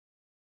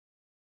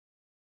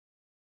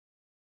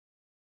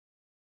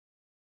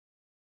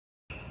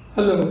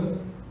Hello,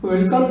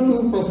 welcome to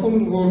Praful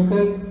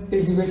Godkar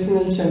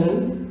educational channel.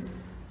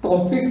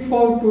 Topic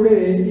for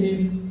today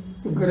is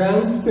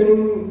gram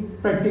staining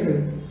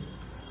practical.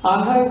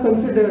 I have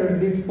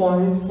considered these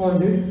points for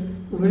this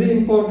very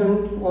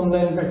important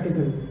online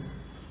practical.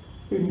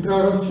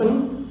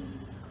 Introduction,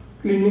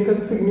 clinical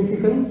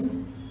significance,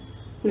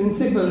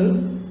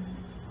 principle,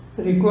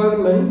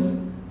 requirements,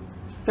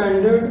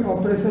 standard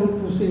operation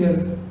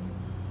procedure,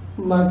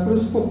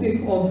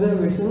 microscopic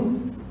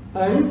observations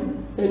and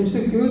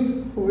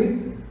MCQs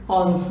with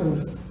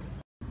answers.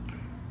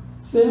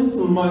 Since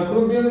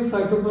microbial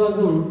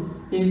cytoplasm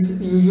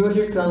is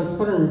usually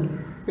transparent,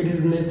 it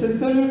is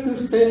necessary to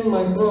stain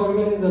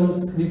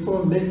microorganisms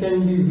before they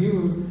can be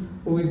viewed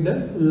with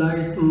the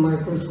light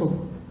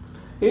microscope.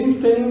 In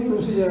staining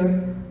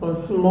procedure, a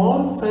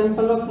small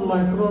sample of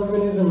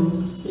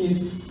microorganisms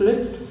is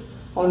placed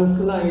on a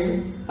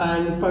slide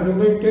and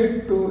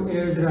permitted to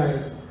air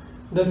dry.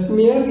 The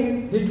smear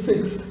is heat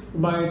fixed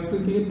by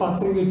quickly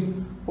passing it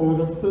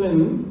over the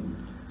flame.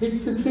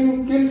 Heat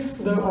fixing kills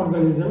the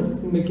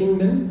organisms, making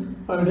them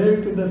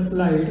adhere to the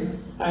slide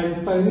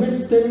and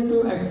permits them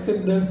to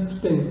accept the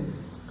stain.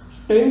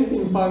 Stains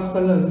impart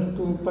color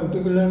to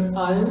particular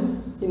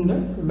ions in the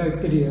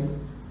bacteria.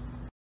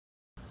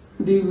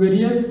 The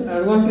various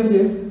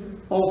advantages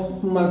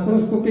of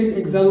microscopic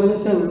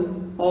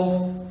examination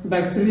of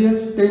bacterial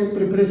stain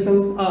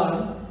preparations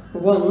are: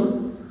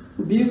 1.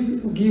 These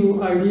give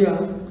idea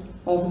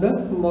of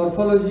the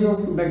morphology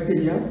of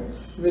bacteria,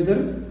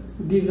 whether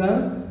these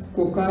are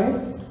cocci,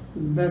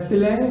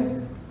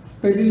 bacilli,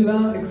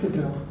 spirilla,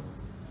 etc.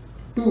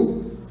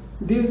 2.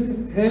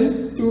 These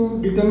help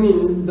to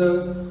determine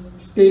the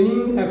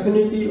staining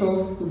affinity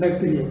of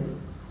bacteria,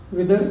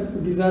 whether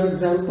these are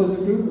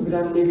gram-positive,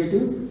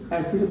 gram-negative,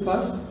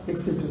 acid-fast,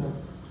 etc.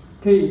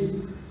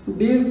 3.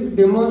 These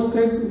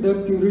demonstrate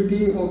the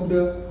purity of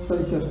the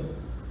culture.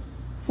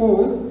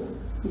 4.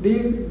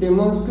 These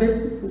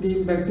demonstrate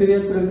the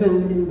bacteria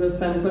present in the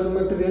sample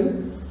material,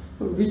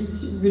 which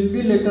will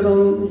be later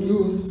on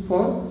used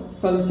for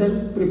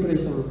culture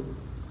preparation.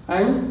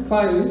 And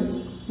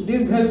 5.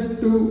 These help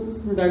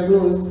to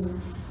diagnose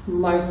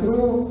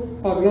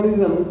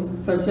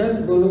microorganisms such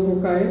as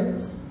gonococci,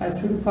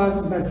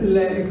 acid-fast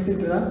bacilli,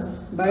 etc.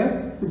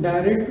 by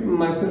direct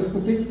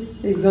microscopic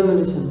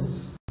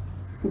examinations.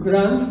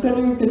 Gram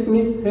staining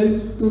technique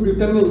helps to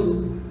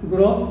determine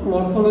gross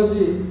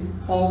morphology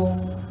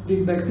of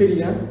the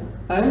bacteria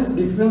and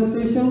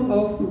differentiation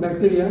of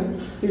bacteria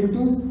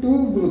into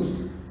two groups,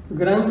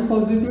 gram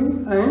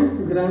positive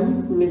and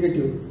gram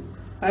negative.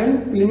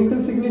 And clinical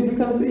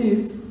significance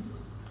is,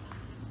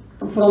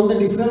 from the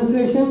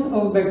differentiation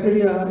of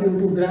bacteria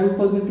into gram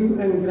positive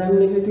and gram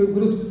negative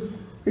groups,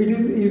 it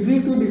is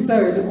easy to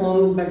decide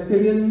on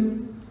bacterial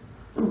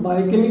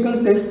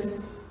biochemical tests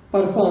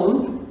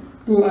performed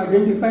to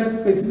identify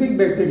specific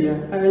bacteria,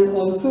 and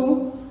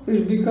also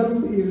it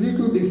becomes easy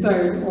to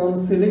decide on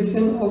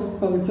selection of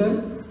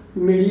culture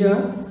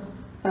media.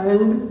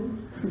 And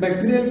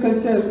bacterial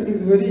culture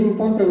is very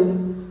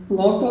important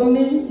not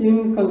only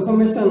in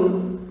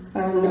confirmation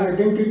and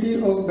identity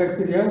of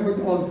bacteria but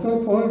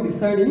also for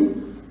deciding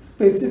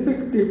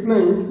specific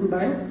treatment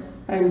by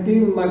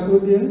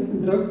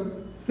antimicrobial drug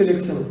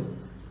selection.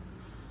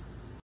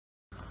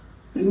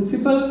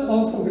 Principle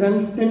of gram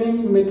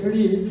staining method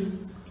is,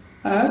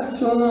 as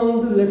shown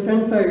on the left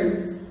hand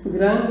side,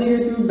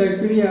 gram-negative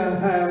bacteria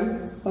have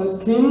a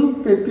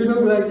thin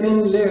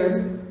peptidoglycan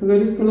layer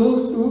very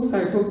close to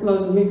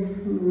cytoplasmic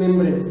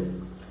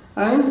membrane,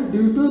 and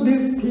due to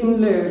this thin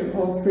layer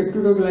of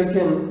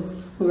peptidoglycan,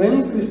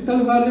 when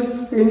crystal violet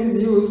stain is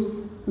used,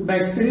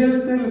 bacterial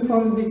cell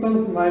first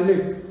becomes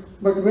violet,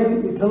 but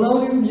when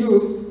ethanol is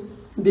used,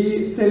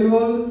 the cell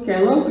wall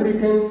cannot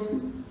retain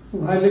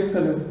violet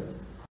color.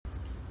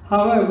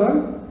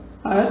 However,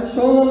 as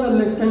shown on the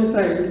left hand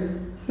side,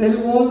 cell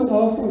wall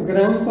of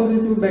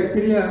gram-positive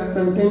bacteria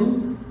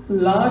contain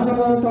large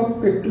amount of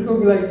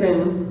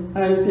peptidoglycan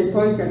and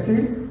teichoic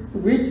acid,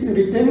 which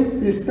retain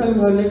crystal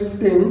violet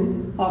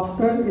stain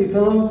after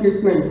ethanol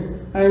treatment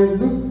and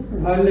look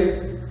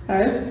violet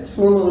as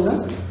shown on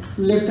the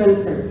left hand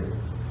side.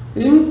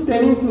 In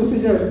staining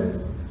procedure,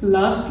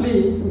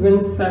 lastly, when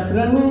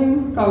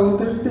safranin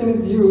counter stain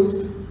is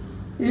used,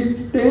 it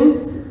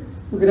stains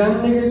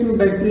gram-negative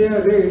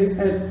bacteria red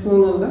as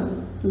shown on the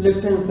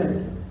left hand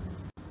side.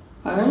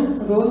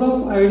 And role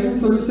of iodine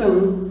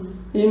solution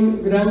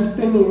in gram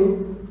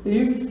staining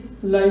is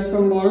like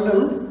a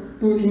mordant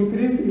to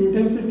increase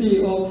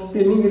intensity of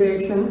staining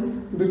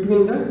reaction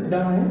between the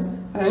dye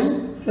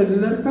and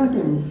cellular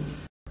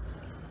contents.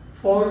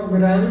 For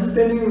gram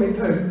staining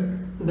method,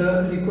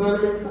 the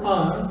requirements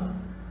are: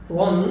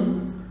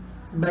 1.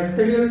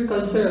 Bacterial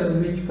culture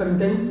which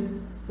contains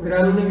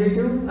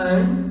gram-negative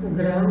and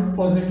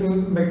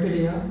gram-positive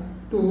bacteria.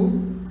 2.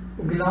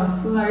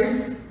 Glass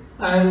slides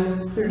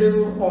and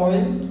serum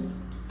oil.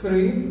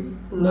 3.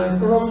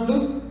 Nichrome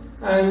loop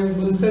and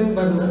Bunsen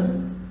burner.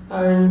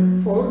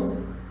 And 4.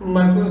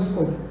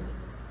 Microscope.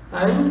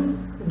 And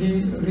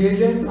the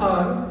reagents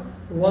are: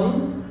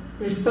 1.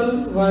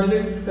 Crystal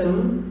violet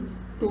stain.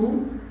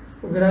 2.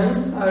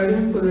 grams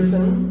iodine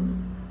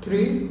solution.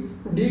 3.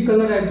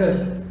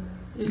 Decolorizer.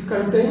 It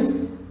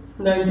contains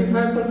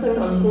 95%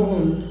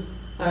 alcohol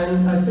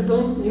and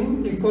acetone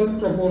in equal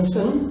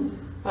proportion.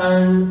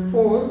 And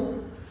 4.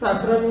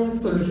 Safranin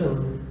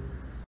solution.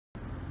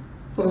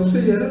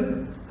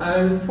 Procedure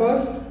and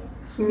first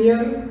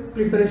smear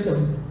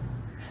preparation.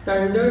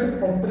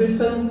 Standard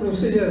operation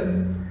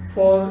procedure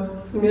for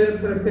smear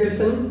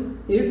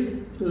preparation is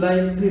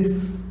like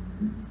this.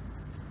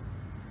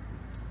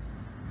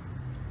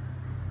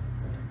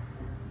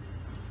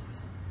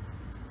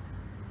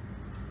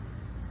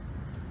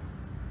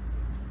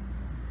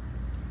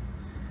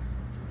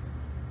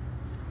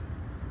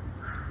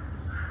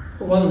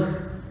 One.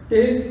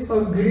 Take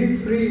a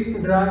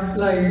grease-free dry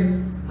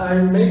slide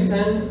and make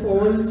an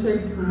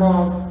oval-shaped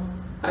mark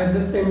at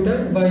the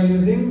center by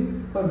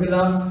using a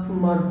glass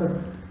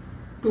marker.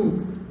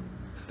 2.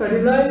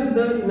 Sterilize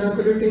the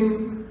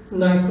inoculating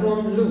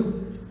nichrome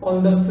loop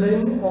on the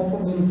flame of a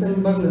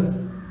Bunsen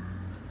burner.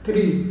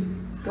 3.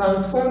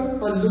 Transfer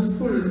a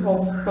loopful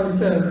of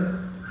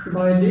culture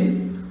by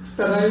the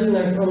sterile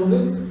nichrome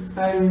loop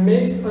and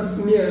make a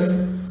smear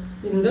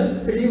in the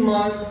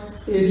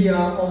pre-marked area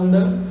on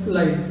the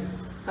slide.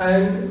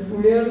 And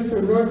smear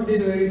should not be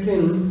very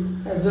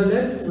thin as well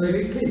as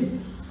very thick.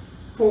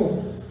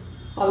 4.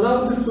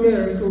 Allow the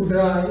smear to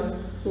dry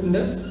in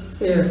the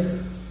air.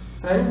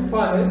 And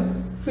 5.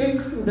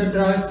 Fix the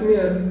dry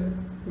smear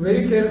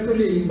very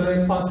carefully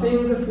by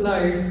passing the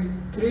slide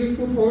 3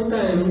 to 4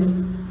 times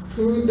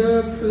through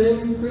the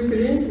flame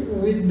quickly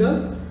with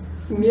the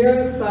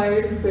smear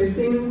side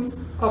facing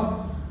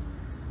up.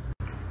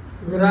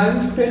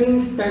 Gram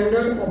staining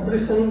standard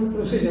operation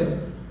procedure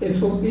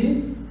SOP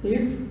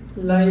is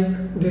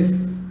like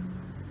this.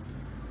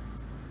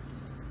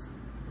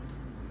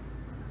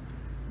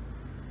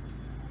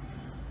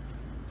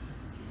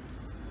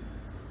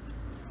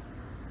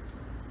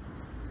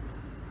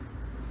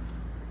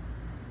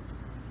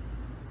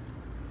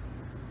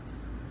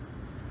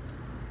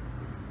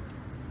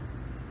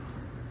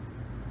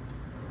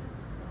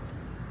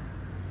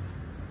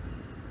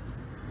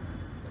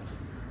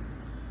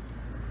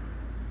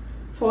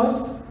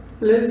 First,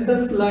 place the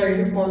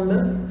slide on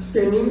the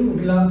staining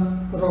glass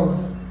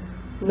rods.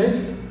 Next,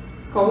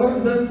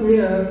 cover the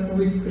smear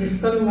with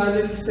crystal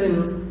violet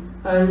stain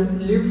and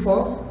leave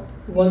for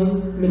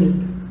 1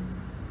 minute.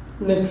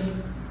 Next,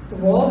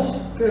 wash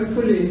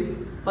carefully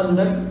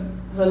under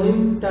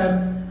running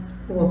tap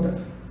water.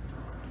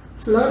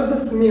 Flood the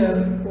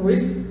smear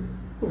with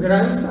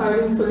grams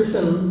iodine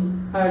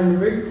solution and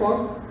wait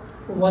for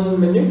 1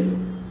 minute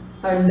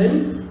and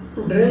then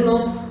drain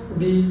off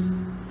the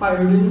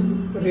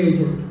iodine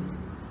reagent.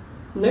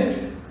 Next,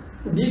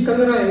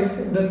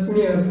 decolorize the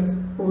smear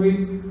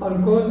with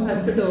alcohol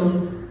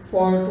acetone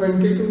for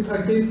 20 to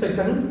 30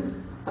 seconds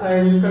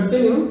and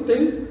continue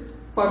till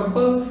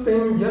purple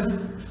stain just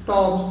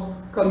stops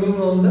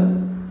coming on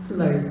the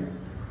slide.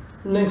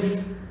 Next,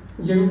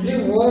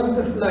 gently wash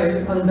the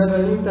slide under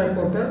running tap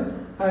water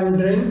and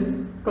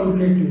drain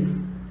completely.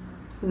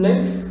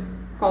 Next,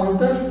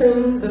 counter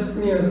stain the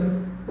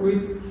smear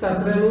with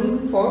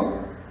safranin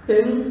for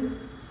 10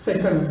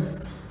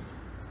 seconds.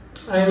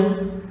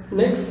 And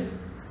next,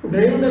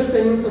 drain the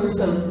staining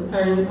solution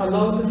and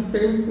allow the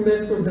stained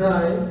smear to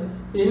dry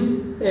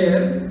in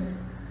air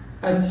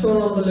as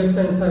shown on the left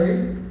hand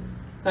side.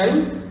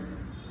 And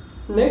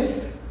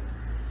next,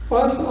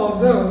 first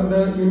observe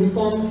the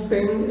uniform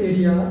stained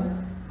area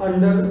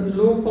under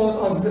low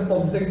power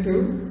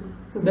objective,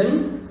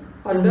 then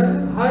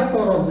under high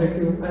power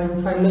objective,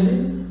 and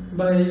finally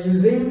by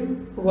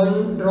using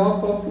 1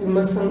 drop of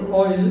immersion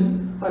oil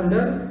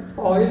under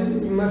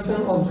oil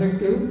immersion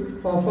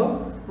objective of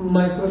a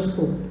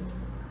microscope.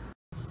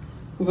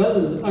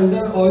 Well,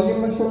 under oil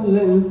immersion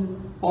lens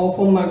of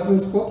a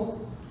microscope,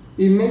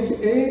 image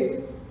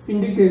A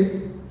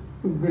indicates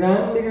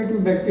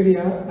gram-negative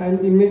bacteria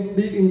and image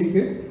B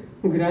indicates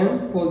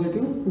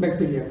gram-positive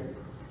bacteria.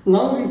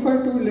 Now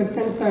refer to left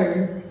hand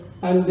side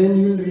and then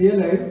you will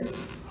realize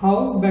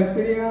how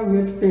bacteria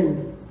were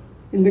stained.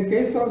 In the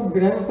case of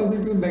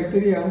gram-positive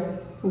bacteria,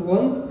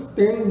 once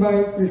stained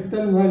by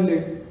crystal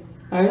violet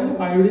and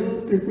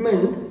iodine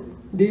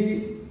treatment,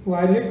 the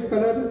violet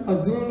color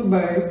assumed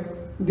by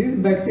this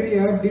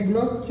bacteria did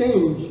not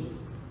change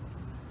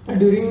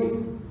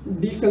during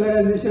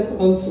decolorization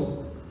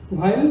also.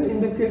 While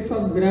in the case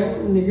of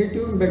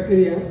gram-negative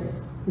bacteria,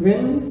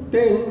 when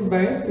stained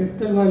by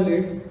crystal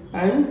violet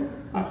and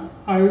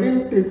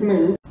iodine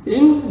treatment,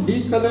 in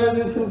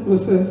decolorization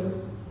process,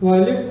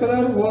 violet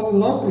color was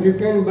not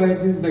retained by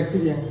this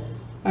bacteria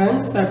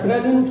and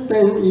safranin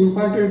stain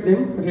imparted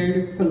them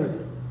red color.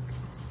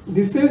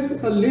 This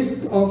is a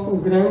list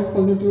of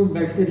gram-positive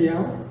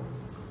bacteria.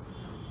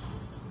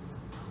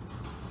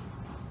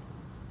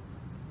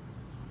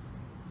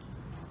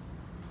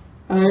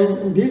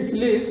 And this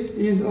list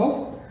is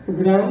of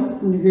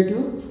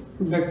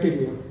gram-negative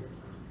bacteria.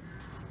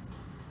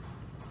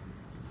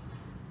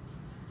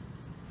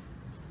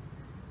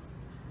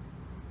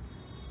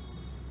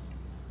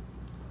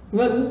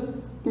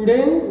 Well,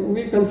 today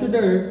we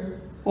considered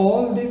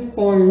all these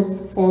points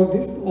for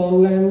this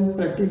online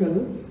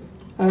practical,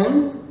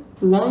 and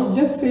now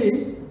just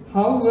see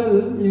how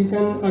well you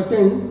can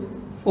attend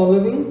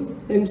following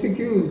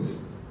MCQs.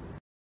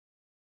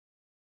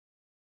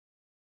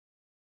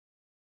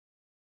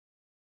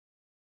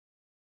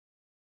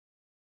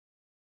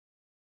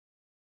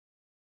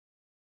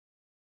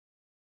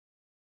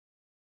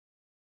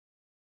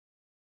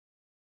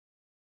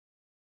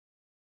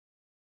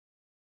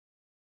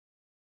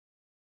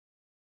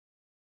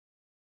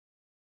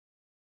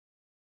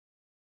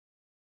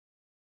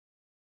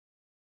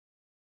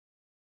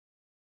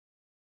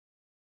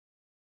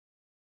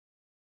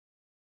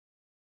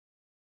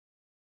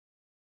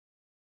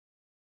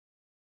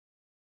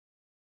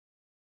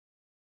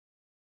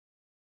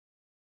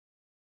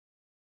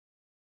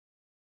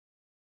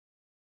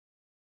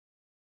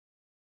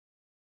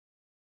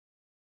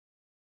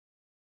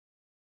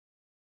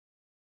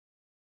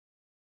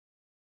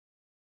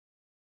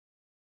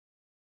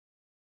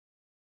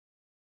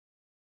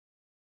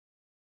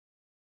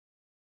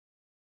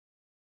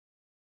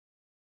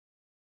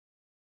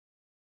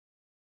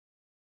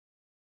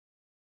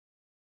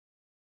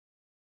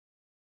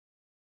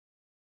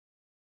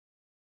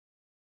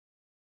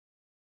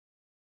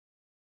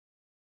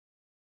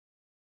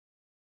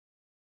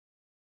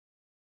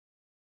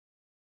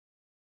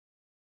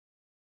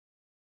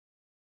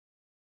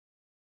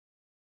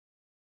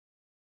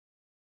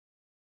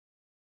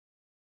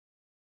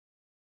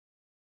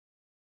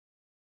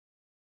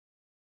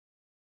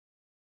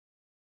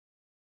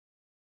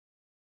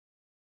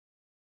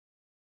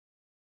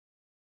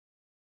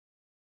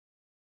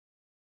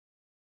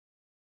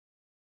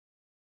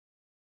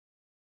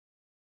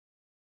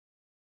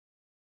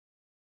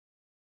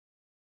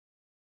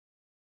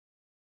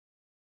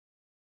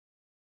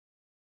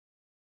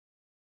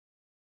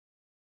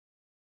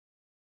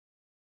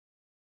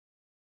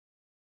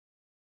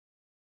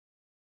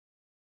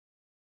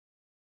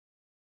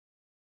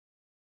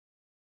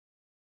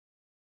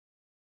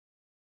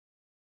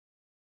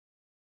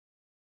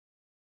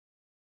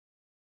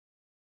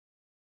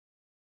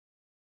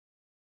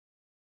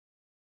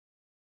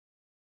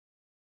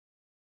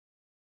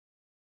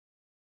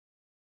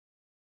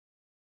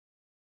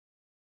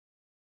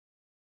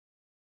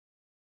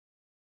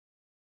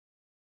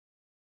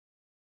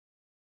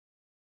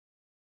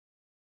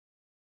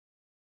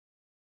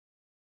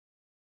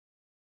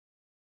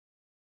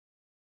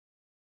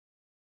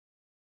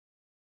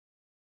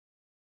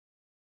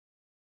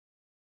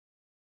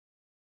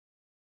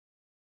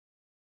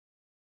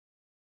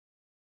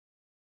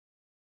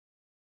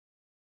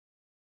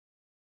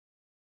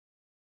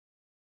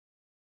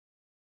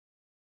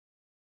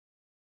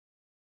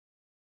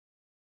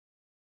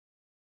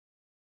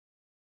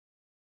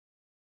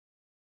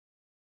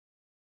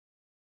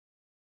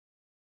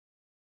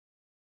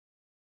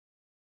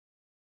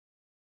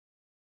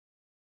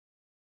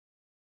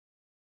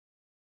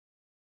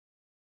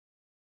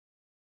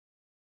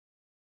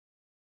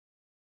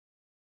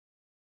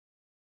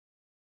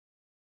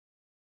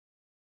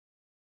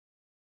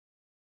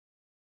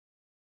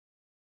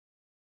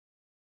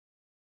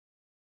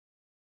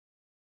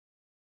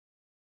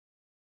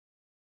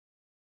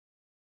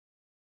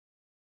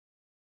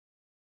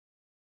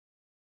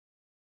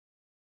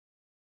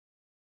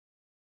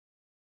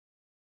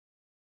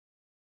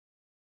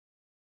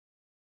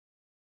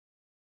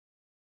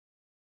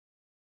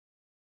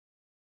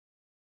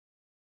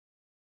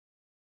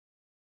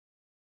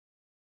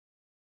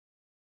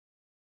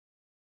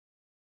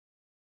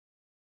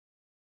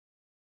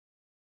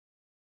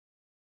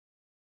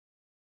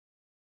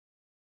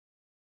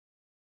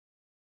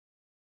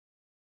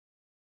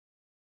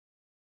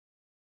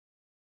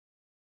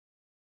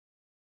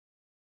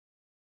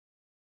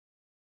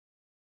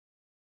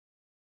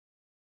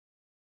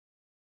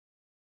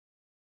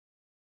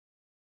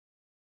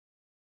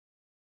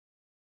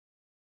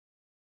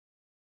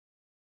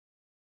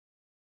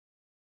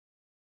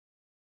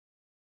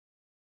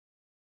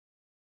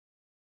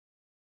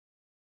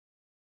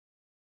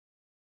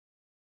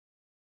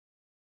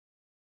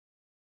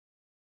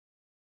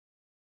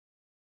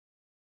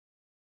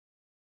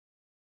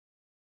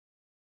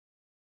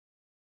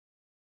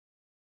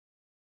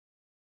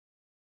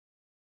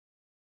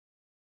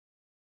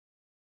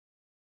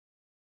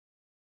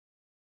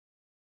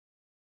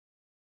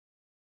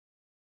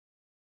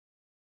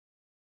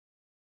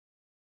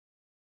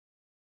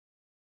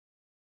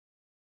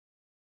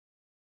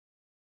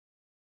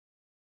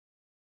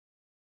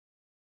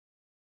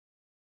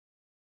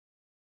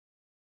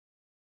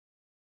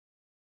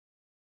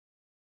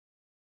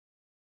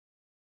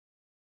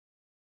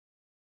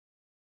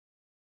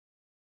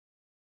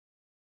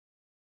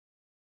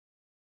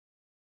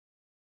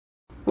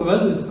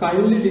 Well,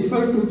 kindly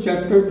refer to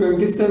chapter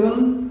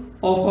 27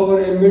 of our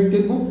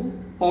MLT book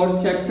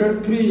or chapter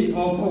 3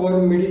 of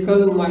our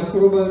medical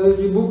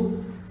microbiology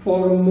book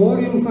for more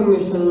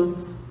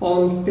information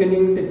on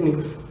staining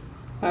techniques.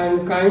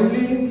 And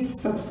kindly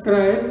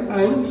subscribe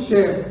and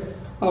share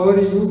our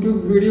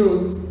YouTube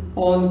videos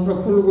on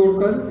Praful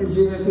Godkar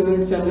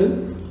educational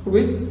channel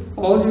with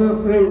all your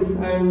friends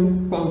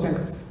and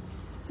contacts.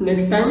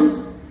 Next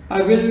time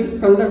I will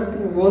conduct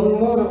one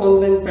more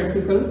online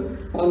practical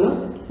on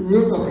a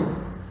new topic.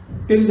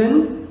 Till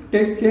then,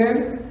 take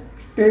care,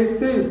 stay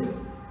safe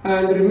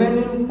and remain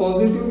in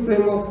positive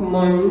frame of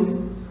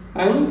mind,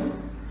 and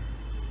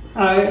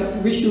I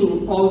wish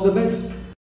you all the best.